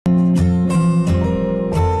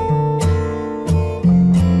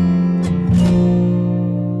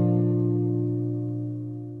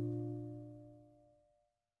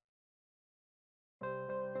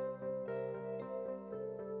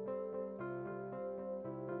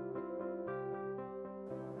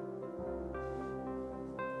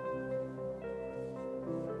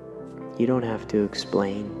You don't have to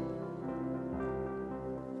explain.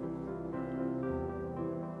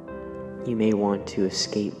 You may want to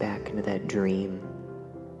escape back into that dream,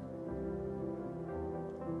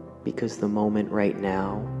 because the moment right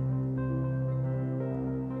now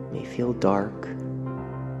may feel dark.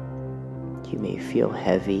 You may feel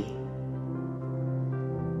heavy.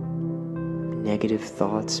 Negative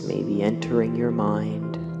thoughts may be entering your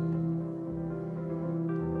mind.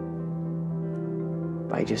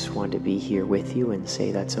 I just want to be here with you and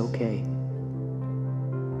say that's okay.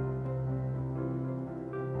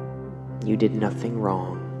 You did nothing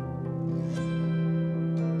wrong.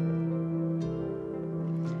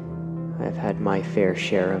 I've had my fair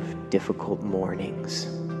share of difficult mornings.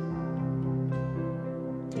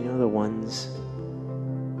 You know, the ones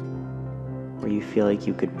where you feel like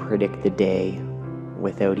you could predict the day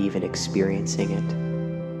without even experiencing it.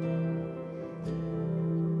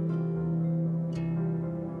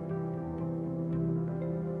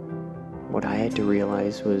 What I had to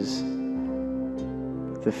realize was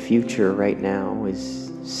the future right now is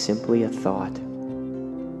simply a thought.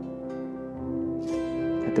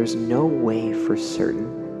 That there's no way for certain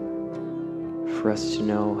for us to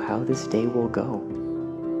know how this day will go.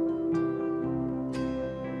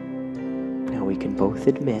 Now we can both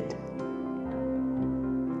admit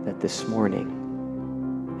that this morning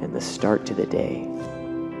and the start to the day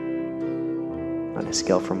on a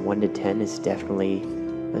scale from 1 to 10 is definitely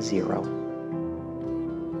a 0.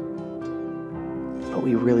 But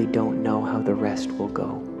we really don't know how the rest will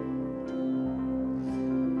go.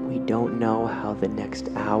 We don't know how the next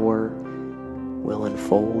hour will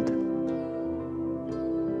unfold.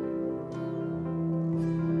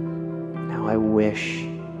 Now I wish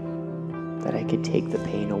that I could take the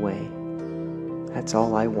pain away. That's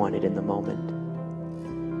all I wanted in the moment.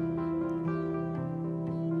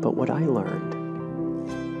 But what I learned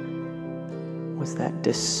was that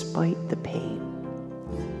despite the pain,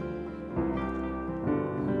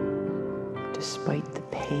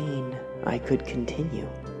 I could continue.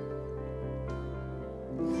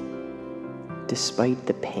 Despite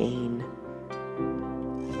the pain,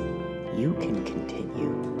 you can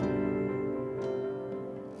continue.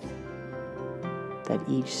 That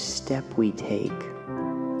each step we take,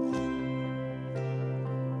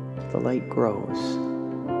 the light grows.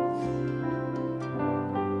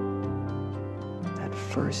 That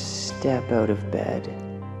first step out of bed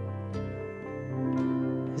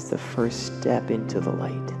is the first step into the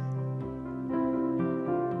light.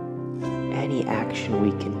 Any action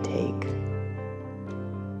we can take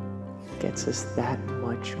gets us that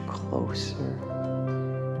much closer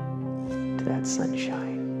to that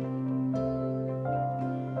sunshine.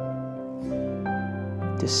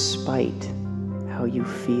 Despite how you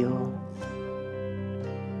feel,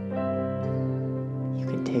 you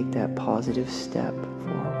can take that positive step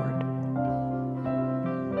forward.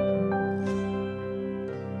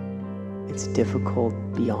 It's difficult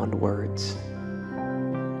beyond words,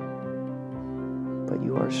 but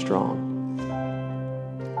you are strong.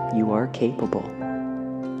 You are capable.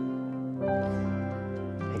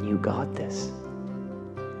 And you got this.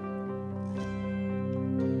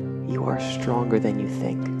 You are stronger than you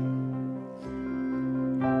think.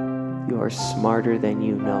 You are smarter than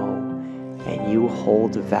you know, and you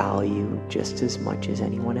hold value just as much as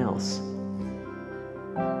anyone else.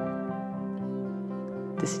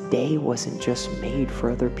 This day wasn't just made for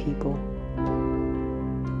other people.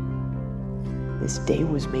 This day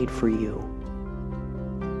was made for you.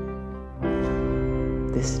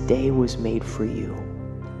 This day was made for you.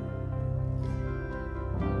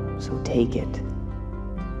 So take it.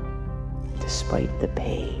 Despite the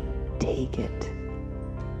pain, take it.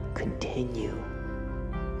 Continue.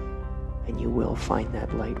 And you will find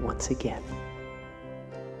that light once again.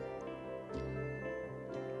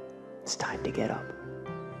 It's time to get up.